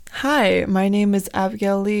Hi, my name is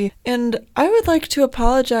Abigail Lee, and I would like to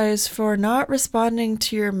apologize for not responding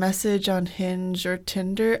to your message on Hinge or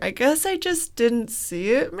Tinder. I guess I just didn't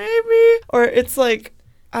see it, maybe? Or it's like,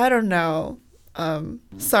 I don't know.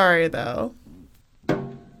 Sorry though.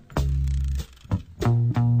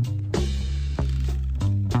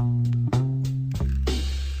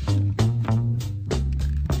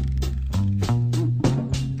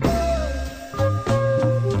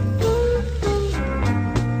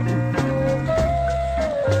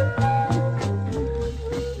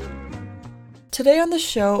 Today on the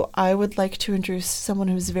show, I would like to introduce someone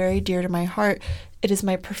who's very dear to my heart. It is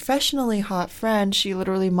my professionally hot friend. She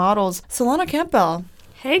literally models, Solana Campbell.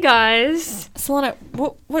 Hey guys. Solana,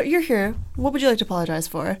 what you're here. What would you like to apologize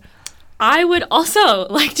for? I would also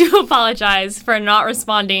like to apologize for not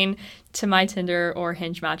responding to my Tinder or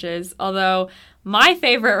Hinge matches. Although my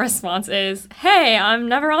favorite response is, "Hey, I'm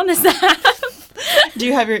never on this app." Do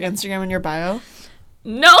you have your Instagram in your bio?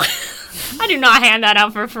 No, I do not hand that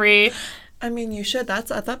out for free. I mean, you should. At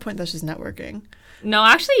that point, that's just networking. No,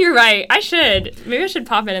 actually, you're right. I should. Maybe I should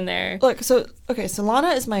pop it in there. Look,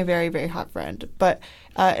 Solana is my very, very hot friend. But,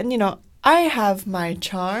 I have my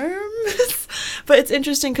charms. But it's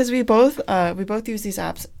interesting because we both use these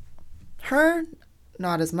apps. Her,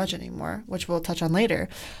 not as much anymore, which we'll touch on later.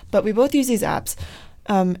 But we both use these apps.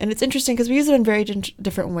 And it's interesting because we use it in very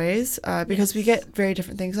different ways because we get very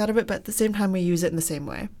different things out of it. But at the same time, we use it in the same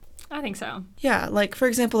way. I think so. Yeah, like, for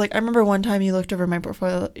example, like, I remember one time you looked over my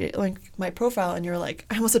profile, and you were like,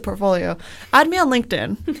 I almost said portfolio. Add me on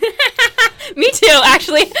LinkedIn. Me too,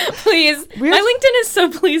 actually. Please. My LinkedIn is so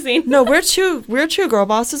pleasing. No, we're two girl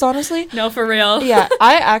bosses, honestly. No, for real. Yeah,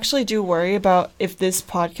 I actually do worry about if this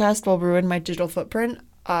podcast will ruin my digital footprint.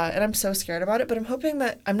 And I'm so scared about it, but I'm hoping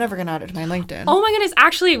that I'm never going to add it to my LinkedIn. Oh my goodness.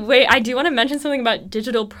 Actually, wait, I do want to mention something about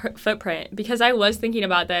digital footprint because I was thinking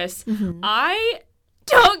about this. Mm-hmm. I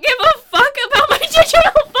don't give a fuck about my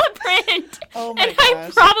digital footprint. Oh my gosh. I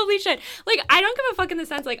probably should. Like, I don't give a fuck in the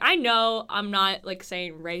sense, like, I know I'm not, like,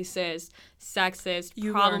 saying racist, sexist,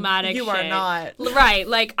 problematic shit. You are not. Right.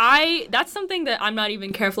 Like, that's something that I'm not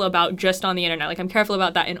even careful about just on the internet. Like, I'm careful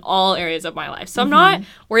about that in all areas of my life. So I'm not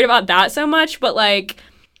worried about that so much, but, like,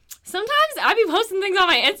 sometimes I be posting things on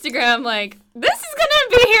my Instagram like, this is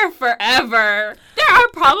gonna be here forever. There are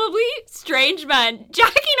probably strange men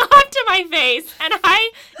jacking off to my face, and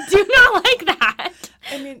I do not like that.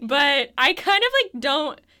 I mean, but I kind of like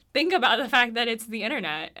don't think about the fact that it's the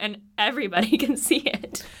internet and everybody can see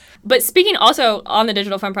it. But speaking also on the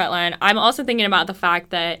digital footprint line, I'm also thinking about the fact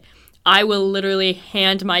that I will literally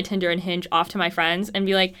hand my Tinder and Hinge off to my friends and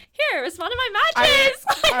be like, here, respond to my matches.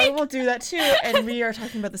 I will do that too. And we are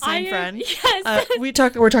talking about the same friend. Yes. We're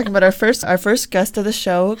talking about our first guest of the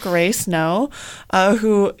show, Grace Snow,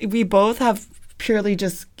 who we both have purely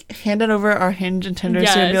just handed over our Hinge and Tinder to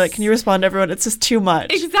and be like, can you respond to everyone? It's just too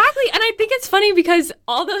much. Exactly. And I think it's funny because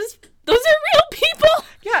all those are real people.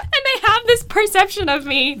 Yeah. And they have this perception of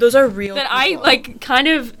me. Those are real that people. I like kind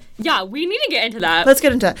of... Yeah, we need to get into that. Let's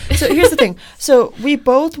get into that. So here's the thing. So we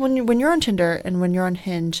both, when you're on Tinder and when you're on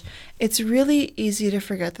Hinge, it's really easy to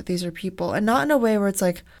forget that these are people. And not in a way where it's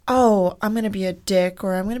like, oh, I'm going to be a dick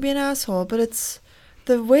or I'm going to be an asshole. But it's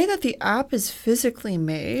the way that the app is physically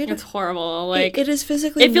made. It's horrible. Like it is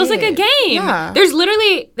physically made. It feels like a game. Yeah. There's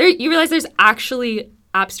literally, you realize there's actually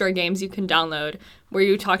App Store games you can download where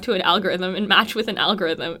you talk to an algorithm and match with an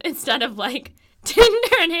algorithm instead of like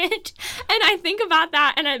Tinder and Hinge. And I think about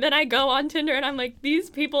that and then I go on Tinder and I'm like, these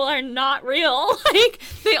people are not real. Like,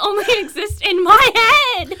 they only exist in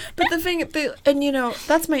my head. But the thing,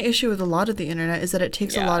 that's my issue with a lot of the internet is that it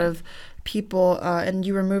takes a lot of people and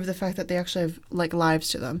you remove the fact that they actually have like lives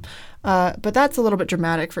to them. But that's a little bit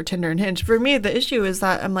dramatic for Tinder and Hinge. For me, the issue is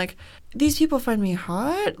that I'm like, these people find me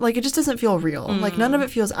hot. Like, it just doesn't feel real. Like, none of it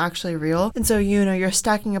feels actually real. And so, you're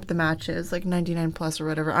stacking up the matches, like 99 plus or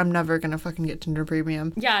whatever. I'm never going to fucking get Tinder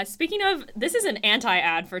Premium. Yeah, speaking of, this is an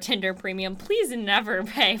anti-ad for Tinder Premium. Please never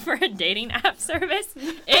pay for a dating app service.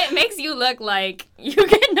 It makes you look like you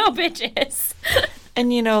get no bitches.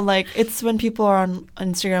 And, it's when people are on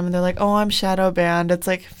Instagram and they're like, oh, I'm shadow banned. It's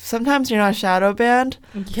like, sometimes you're not shadow banned.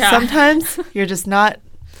 Yeah. Sometimes you're just not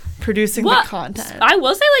producing the content. I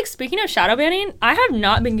will say, like, speaking of shadow banning, I have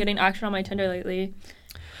not been getting action on my Tinder lately.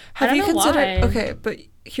 Have you considered? Okay, but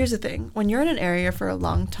here's the thing: when you're in an area for a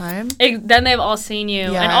long time, then they've all seen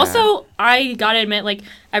you. Yeah. And also, I gotta admit, like,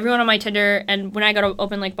 everyone on my Tinder, and when I go to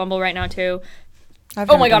open like Bumble right now too.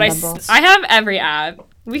 Oh my god, I have every app.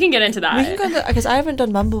 We can get into that. We can go because I haven't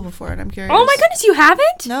done Bumble before, and I'm curious. Oh my goodness, you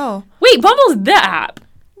haven't? No. Wait, Bumble's the app.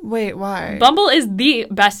 Wait, why? Bumble is the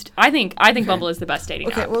best. I think Bumble is the best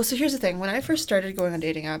dating app. Okay, well, so here's the thing. When I first started going on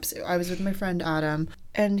dating apps, I was with my friend Adam,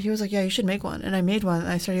 and he was like, yeah, you should make one. And I made one, and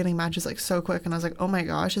I started getting matches, like, so quick. And I was like, oh, my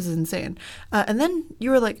gosh, this is insane. And then you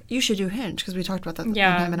were like, you should do Hinge, because we talked about that one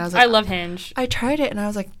time. And I was like, I love Hinge. I tried it, and I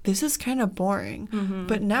was like, this is kind of boring. Mm-hmm.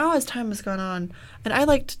 But now, as time has gone on, and I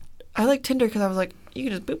liked Tinder because I was like, you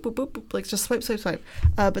can just boop, boop, boop, boop, like just swipe, swipe, swipe.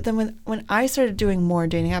 But then when I started doing more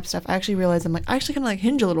dating app stuff, I actually realized I actually kind of like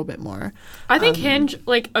Hinge a little bit more. I think Hinge,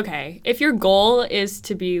 like, okay, if your goal is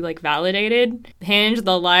to be, like, validated, Hinge,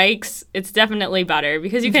 the likes, it's definitely better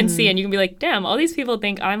because you can see and you can be like, damn, all these people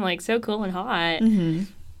think I'm, like, so cool and hot. Mm-hmm.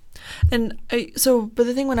 And but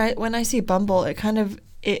the thing when I see Bumble, it kind of,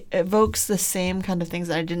 it evokes the same kind of things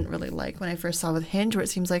that I didn't really like when I first saw with Hinge, where it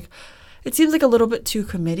seems like a little bit too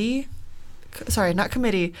committing. Like,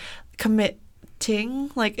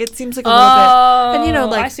 it seems like a little bit, and, you know,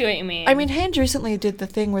 like, I see what you mean. I mean, Hinge recently did the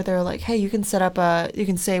thing where they're like, hey, you can you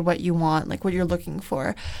can say what you want, like what you're looking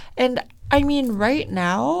for. And I mean, right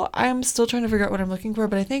now I'm still trying to figure out what I'm looking for,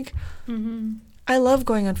 but I think I love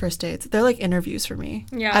going on first dates. They're like interviews for me.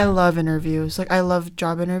 Yeah, I love interviews. Like, I love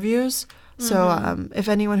job interviews. So if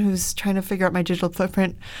anyone who's trying to figure out my digital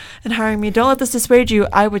footprint and hiring me, don't let this dissuade you.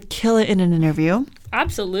 I would kill it in an interview.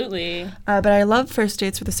 Absolutely. But I love first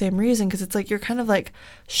dates for the same reason, because it's like you're kind of like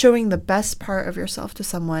showing the best part of yourself to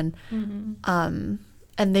someone. And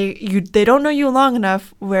they don't know you long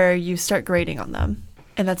enough where you start grading on them.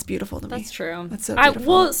 And that's beautiful to me. That's true. That's so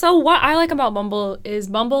beautiful. So what I like about Bumble is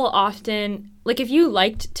Bumble often, like, if you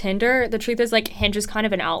liked Tinder, the truth is, like, Hinge is kind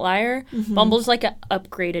of an outlier. Bumble's like an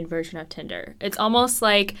upgraded version of Tinder. It's almost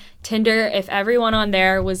like Tinder if everyone on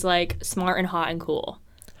there was, like, smart and hot and cool.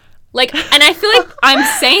 Like, and I feel like I'm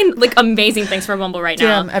saying, like, amazing things for Bumble right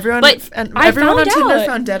now. Damn, everyone Tinder on Tinder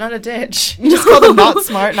found dead on a ditch. You just call them not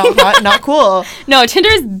smart, not hot, not cool. No, Tinder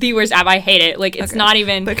is the worst app. I hate it. Like, it's not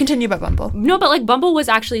even... But continue about Bumble. No, but, like, Bumble was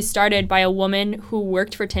actually started by a woman who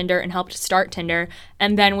worked for Tinder and helped start Tinder,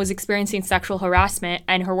 and then was experiencing sexual harassment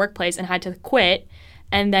in her workplace and had to quit,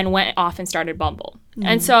 and then went off and started Bumble.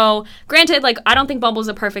 And so, granted, like, I don't think Bumble's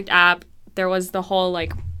a perfect app. There was the whole,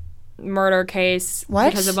 like, murder case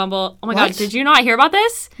because of Bumble. Oh my god, did you not hear about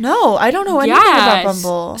this? No, I don't know anything about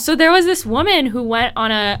Bumble. So there was this woman who went on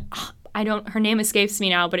her name escapes me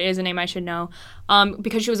now, but it is a name I should know,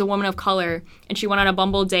 because she was a woman of color, and she went on a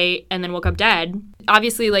Bumble date and then woke up dead.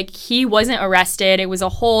 Obviously, like, he wasn't arrested. It was a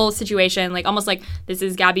whole situation, like, almost like this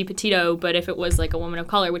is Gabby Petito, but if it was, like, a woman of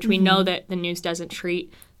color, which we know that the news doesn't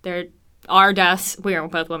treat our deaths, we are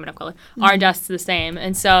both women of color, our deaths the same.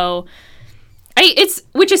 And so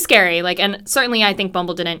which is scary, like, and certainly I think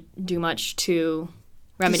Bumble didn't do much to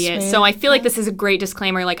remedy it. So I feel like this is a great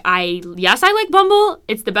disclaimer. Like, I like Bumble.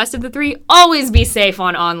 It's the best of the three. Always be safe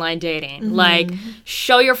on online dating. Like,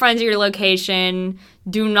 show your friends your location.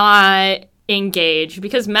 Do not engage,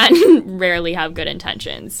 because men rarely have good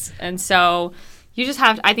intentions. And so you just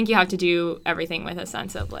I think you have to do everything with a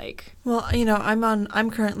sense of, like... Well, you know, I'm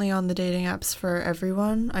currently on the dating apps for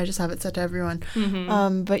everyone. I just have it set to everyone.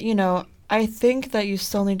 But, you know, I think that you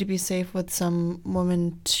still need to be safe with some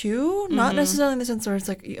women too, not necessarily in the sense where it's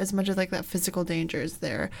like as much as like that physical danger is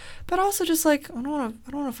there, but also just like I don't want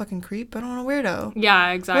to fucking creep. I don't want a weirdo.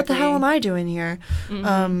 Yeah, exactly. What the hell am I doing here?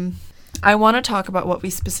 I want to talk about what we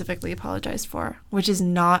specifically apologized for, which is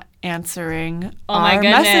not answering our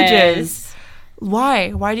messages.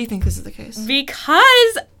 Why? Why do you think this is the case?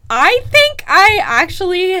 Because I think I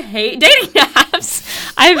actually hate dating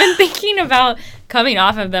apps. I've been thinking about coming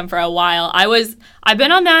off of them for a while. I've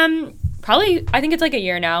been on them probably, I think it's like a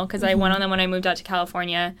year now, because I went on them when I moved out to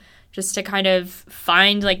California just to kind of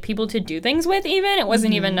find, like, people to do things with even. It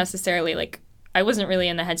wasn't even necessarily, like, I wasn't really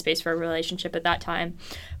in the headspace for a relationship at that time.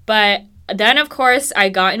 But then, of course, I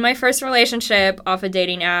got in my first relationship off a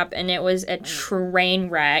dating app, and it was a train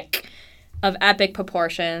wreck of epic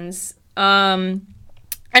proportions. And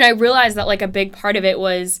I realized that, like, a big part of it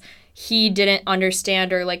was he didn't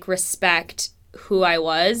understand or, like, respect who I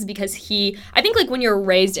was, because I think, like, when you're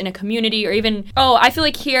raised in a community, or even, I feel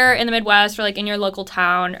like here in the Midwest, or, like, in your local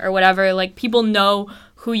town or whatever, like, people know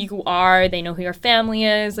who you are, they know who your family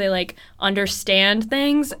is, they, like, understand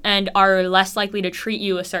things and are less likely to treat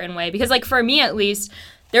you a certain way. Because, like, for me at least,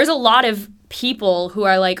 there's a lot of people who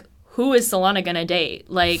are like, who is Solana gonna date?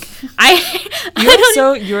 Like,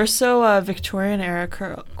 you're so Victorian era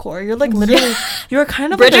core. You're like literally, you're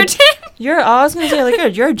kind of Bridgerton. Like I was gonna say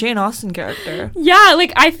like you're a Jane Austen character. Yeah,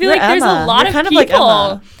 like I feel like there's a lot of kind people. Of like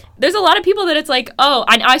Emma. There's a lot of people that it's like,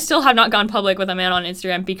 I still have not gone public with a man on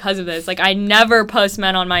Instagram because of this. Like, I never post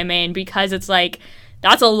men on my main because it's like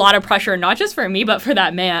that's a lot of pressure, not just for me but for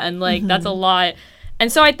that man. Like that's a lot.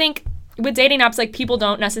 And so I think with dating apps, like, people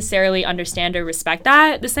don't necessarily understand or respect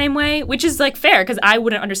that the same way, which is, like, fair, because I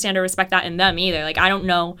wouldn't understand or respect that in them either. Like, I don't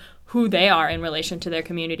know who they are in relation to their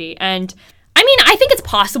community. And I mean, I think it's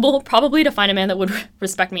possible probably to find a man that would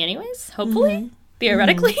respect me anyways, hopefully,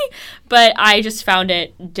 theoretically. But I just found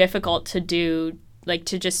it difficult to do, like,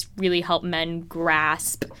 to just really help men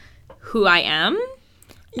grasp who I am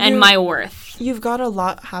and my worth. You've got a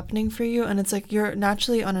lot happening for you, and it's like you're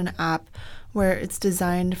naturally on an app where it's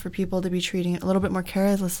designed for people to be treating it a little bit more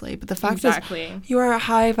carelessly. But the fact is, you are a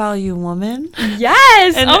high-value woman.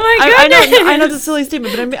 Yes! And oh my goodness! I know it's a silly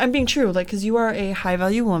statement, but I'm being true. Like, because you are a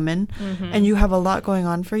high-value woman, and you have a lot going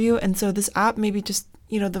on for you. And so this app maybe just,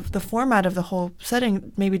 you know, the format of the whole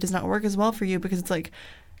setting maybe does not work as well for you, because it's like,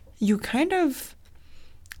 you kind of...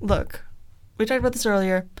 Look, we talked about this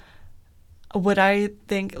earlier. Would I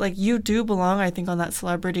think, like, you do belong, I think, on that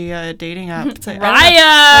celebrity dating app. It's like,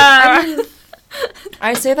 Raya!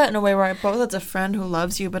 I say that in a way where I both as a friend who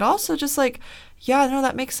loves you, but also just like, yeah, no,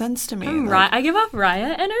 that makes sense to me. Like, I give off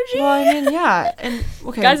Raya energy. Well, I mean, yeah. And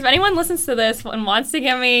okay. Guys, if anyone listens to this and wants to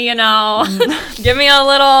give me, you know, give me a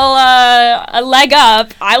little a leg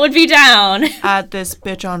up, I would be down. At this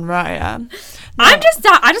bitch on Raya. No. I just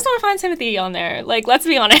want to find Timothy on there. Like, let's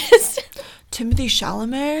be honest. Timothy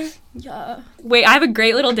Chalamet? Yeah. Wait, I have a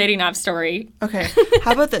great little dating app story. Okay.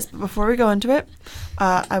 How about this? Before we go into it,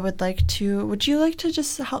 I would you like to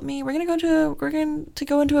just help me? We're going to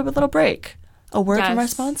go into a little break. A word from our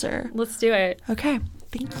sponsor. Let's do it. Okay.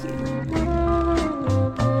 Thank you.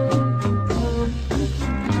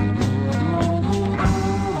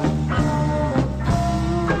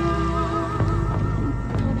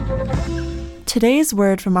 Today's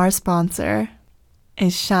word from our sponsor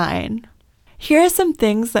is shine. Here are some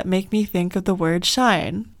things that make me think of the word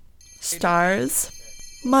shine. Stars,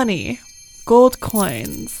 money, gold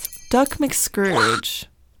coins, Duck McScrooge,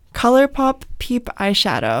 ColourPop Peep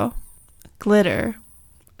eyeshadow, glitter,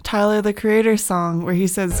 Tyler the Creator song where he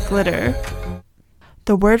says glitter.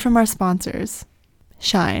 The word from our sponsors,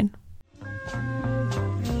 shine.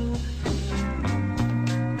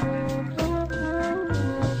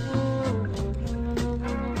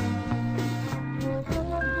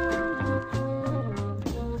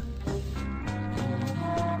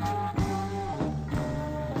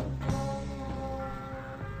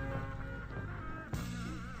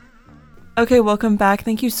 Okay, welcome back.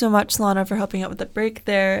 Thank you so much, Solana, for helping out with the break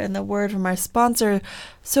there and the word from our sponsor.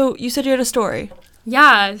 So you said you had a story.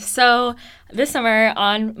 Yeah, so this summer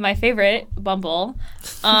on my favorite, Bumble,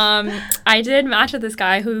 I did match with this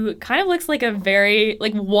guy who kind of looks like a very,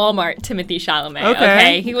 like, Walmart Timothy Chalamet.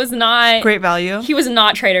 Okay? He was not... Great value. He was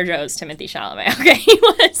not Trader Joe's Timothy Chalamet, okay? He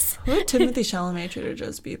was... Who would Timothy Chalamet Trader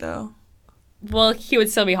Joe's be, though? Well, he would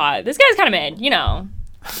still be hot. This guy's kind of mid, you know.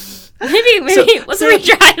 Maybe let's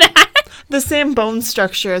retry that. The same bone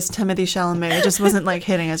structure as Timothy Chalamet. It just wasn't, like,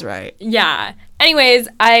 hitting us right. Yeah. Anyways,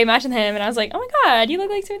 I matched with him, and I was like, oh, my God, you look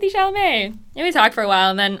like Timothy Chalamet. And we talked for a while,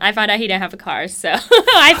 and then I found out he didn't have a car, so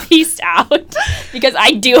I peaced out because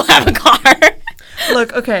I do have a car.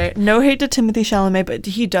 Look, okay, no hate to Timothy Chalamet, but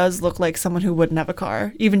he does look like someone who wouldn't have a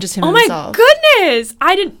car, even just him himself. Oh, my goodness.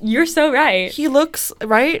 You're so right. He looks,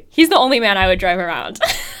 right? He's the only man I would drive around.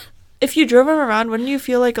 If you drove him around, wouldn't you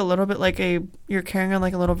feel like a little bit like you're carrying on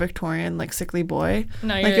like a little Victorian, like, sickly boy?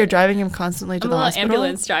 No, like you're driving him constantly to the hospital. I'm a little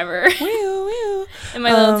ambulance driver. Wee-oo, wee-oo. And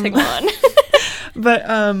my little Tiguan. But,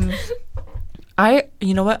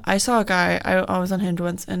 you know what? I saw a guy, I was on Hinge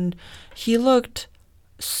once, and he looked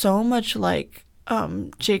so much like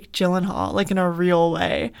Jake Gyllenhaal, like, in a real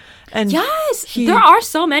way. And yes! There are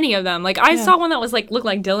so many of them. Like, I saw one that was like, looked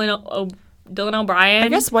like Dylan O'Brien. I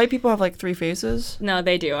guess white people have like 3 faces. No,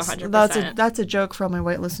 they do, 100%. That's a joke for all my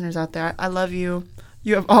white listeners out there. I love you.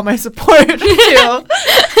 You have all my support too.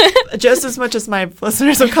 Just as much as my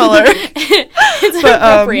listeners of color. It's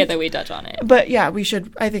appropriate that we touch on it. But yeah, we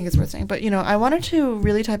should. I think it's worth saying. But, you know, I wanted to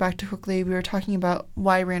really tie back to quickly. We were talking about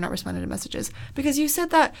why we're not responding to messages, because you said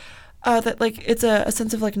that like it's a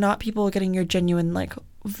sense of like not people getting your genuine like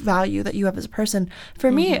value that you have as a person.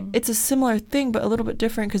 For me, it's a similar thing, but a little bit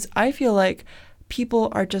different, because I feel like people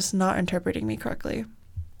are just not interpreting me correctly.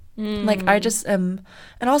 Like, I just am,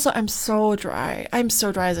 and also I'm so dry. I'm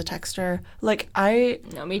so dry as a texter. Like,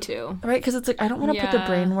 No, me too. Right? Because it's like, I don't want to put the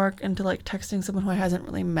brain work into like texting someone who I hasn't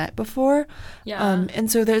really met before. Yeah.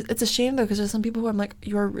 And so it's a shame though, because there's some people who I'm like,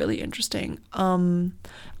 you're really interesting. I'm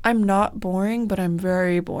not boring, but I'm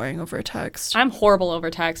very boring over a text. I'm horrible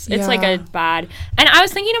over text. It's like a bad, and I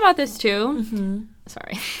was thinking about this too.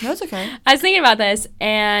 Sorry. No, it's okay. I was thinking about this,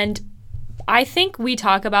 and I think we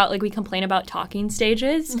talk about, like, we complain about talking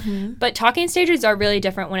stages, but talking stages are really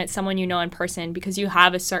different when it's someone you know in person because you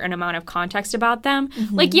have a certain amount of context about them.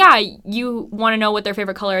 Like, yeah, you want to know what their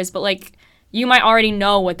favorite color is, but, like, you might already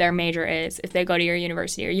know what their major is if they go to your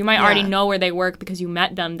university, or you might already know where they work because you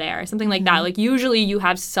met them there, something like that. Like, usually you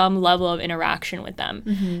have some level of interaction with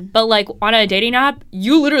them. But, like, on a dating app,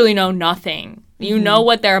 you literally know nothing. You know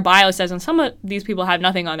what their bio says, and some of these people have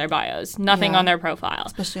nothing on their bios, nothing on their profile.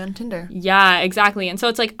 Especially on Tinder. Yeah, exactly. And so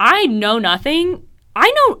it's like, I know nothing. I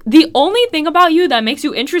know the only thing about you that makes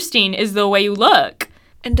you interesting is the way you look.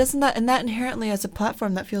 And that inherently has a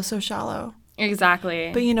platform that feels so shallow. Exactly.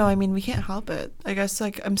 But, you know, I mean, we can't help it. I guess,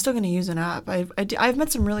 like, I'm still going to use an app. I've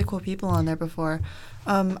met some really cool people on there before.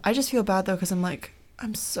 I just feel bad, though, because I'm like,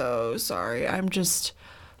 I'm so sorry. I'm just...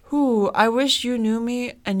 I wish you knew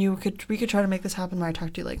me and we could try to make this happen where I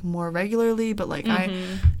talk to you, like, more regularly, but, like, I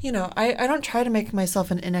don't try to make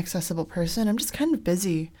myself an inaccessible person. I'm just kind of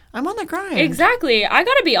busy. I'm on the grind. Exactly. I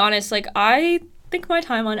gotta be honest, like, I think my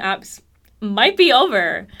time on apps might be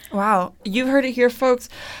over. Wow. You've heard it here, folks.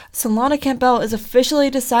 Solana Campbell is officially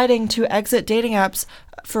deciding to exit dating apps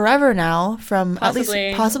forever now,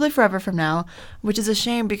 possibly forever from now, which is a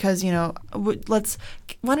shame because, you know,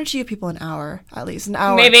 why don't you give people an hour, at least an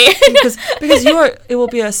hour? Maybe. because it will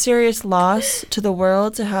be a serious loss to the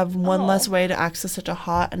world to have one less way to access such a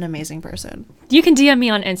hot and amazing person. You can DM me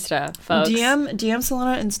on Insta, folks. DM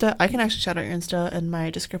Solana Insta. I can actually shout out your Insta in my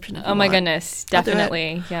description if you want. My goodness,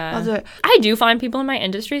 definitely. I'll do it. I do find people in my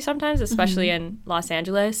industry sometimes, especially in Los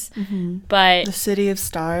Angeles. But the city of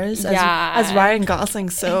stars, as Ryan Gosling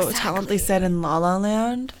so talently said in La La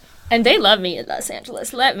Land. And they love me in Los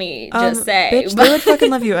Angeles, let me just say. Bitch, they would fucking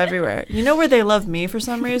love you everywhere. You know where they love me for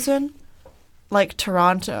some reason? Like,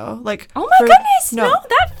 Toronto. Like, oh my goodness, no,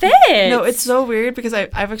 that fits. No, it's so weird because I've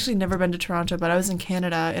actually never been to Toronto, but I was in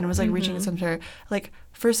Canada and it was, like, reaching some sort of, like,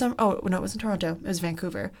 it wasn't Toronto, it was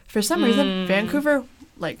Vancouver. For some reason, Vancouver,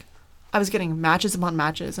 like, I was getting matches upon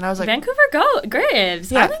matches, and I was like... Vancouver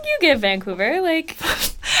gives. Yeah. I think you give Vancouver, like...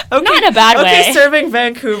 Okay, not in a bad way. Okay, serving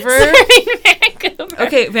Vancouver.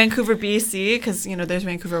 Okay, Vancouver, BC, because, you know, there's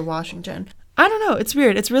Vancouver, Washington. I don't know. It's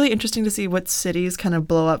weird. It's really interesting to see what cities kind of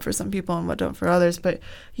blow up for some people and what don't for others. But,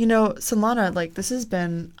 you know, Solana, like,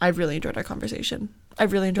 I've really enjoyed our conversation.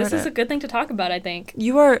 I've really enjoyed it. This is a good thing to talk about, I think.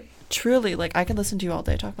 You are truly, like, I could listen to you all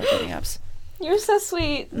day talk about dating apps. You're so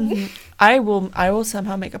sweet. I will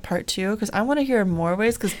somehow make a part 2 because I want to hear more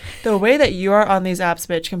ways, because the way that you are on these apps,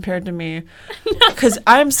 bitch, compared to me, because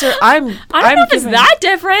I don't know if it's that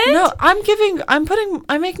different. No,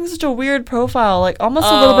 I'm making such a weird profile, like almost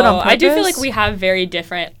a little bit on purpose. I do feel like we have very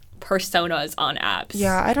different personas on apps.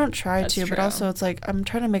 Yeah, I don't try to, but also it's like I'm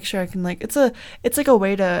trying to make sure I can, like, it's like a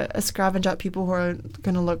way to scavenge out people who are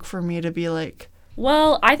gonna look for me to be like.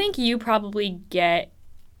 Well, I think you probably get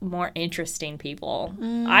more interesting people.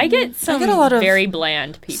 I get a lot of very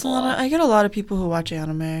bland people. Solana, I get a lot of people who watch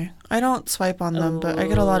anime. I don't swipe on them, but I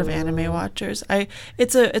get a lot of anime watchers.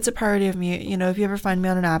 It's a priority of me. You know, if you ever find me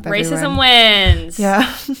on an app, racism wins. Yeah,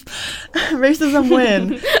 racism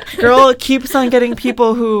win. Girl keeps on getting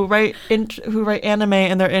people who write anime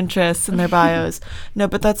in their interests and their bios. No,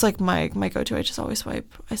 but that's like my go-to. I just always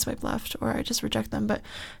swipe left, or I just reject them. But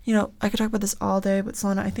you know, I could talk about this all day. But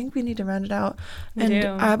Solana, I think we need to round it out.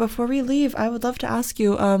 Before we leave, I would love to ask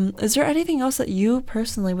you: is there anything else that you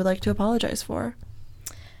personally would like to apologize for?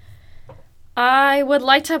 I would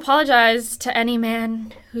like to apologize to any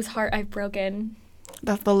man whose heart I've broken.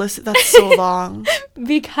 That's so long.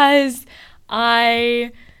 Because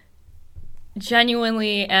I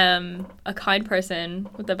genuinely am a kind person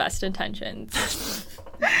with the best intentions.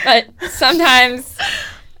 But sometimes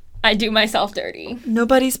I do myself dirty.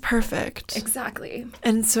 Nobody's perfect. Exactly.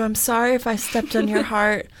 And so I'm sorry if I stepped on your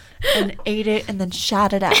heart and ate it and then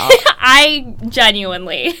shat it out. I've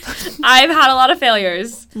had a lot of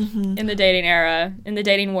failures in the dating era, in the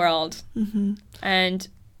dating world. And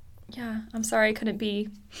yeah, I'm sorry I couldn't be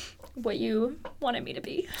what you wanted me to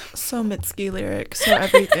be. So Mitski lyric, so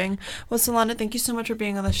everything. Well, Solana, thank you so much for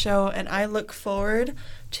being on the show, and I look forward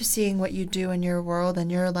to seeing what you do in your world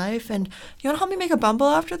and your life. And you want to help me make a Bumble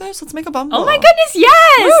after this? Let's make a Bumble. Oh my goodness,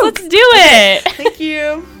 yes! Woo! Let's do it. Okay. Thank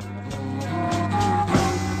you.